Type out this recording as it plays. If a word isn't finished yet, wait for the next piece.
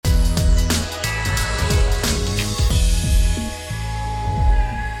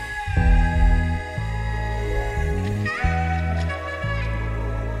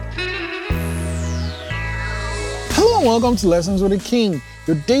welcome to Lessons with the King,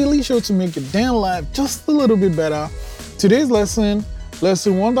 your daily show to make your damn life just a little bit better. Today's lesson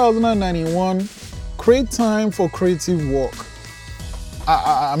 1091, create time for creative work.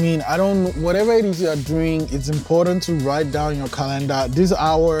 Whatever it is you are doing, it's important to write down your calendar. This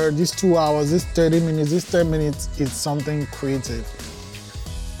hour, these 2 hours, this 30 minutes, this 10 minutes, it's something creative.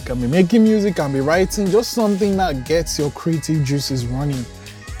 Can be making music, can be writing, just something that gets your creative juices running.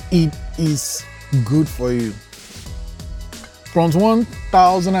 It is good for you. Prompt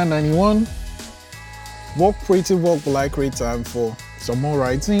 1091, what creative work will I create time for? Some more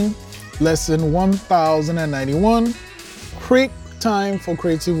writing. Lesson 1091, create time for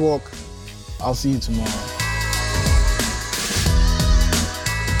creative work. I'll see you tomorrow.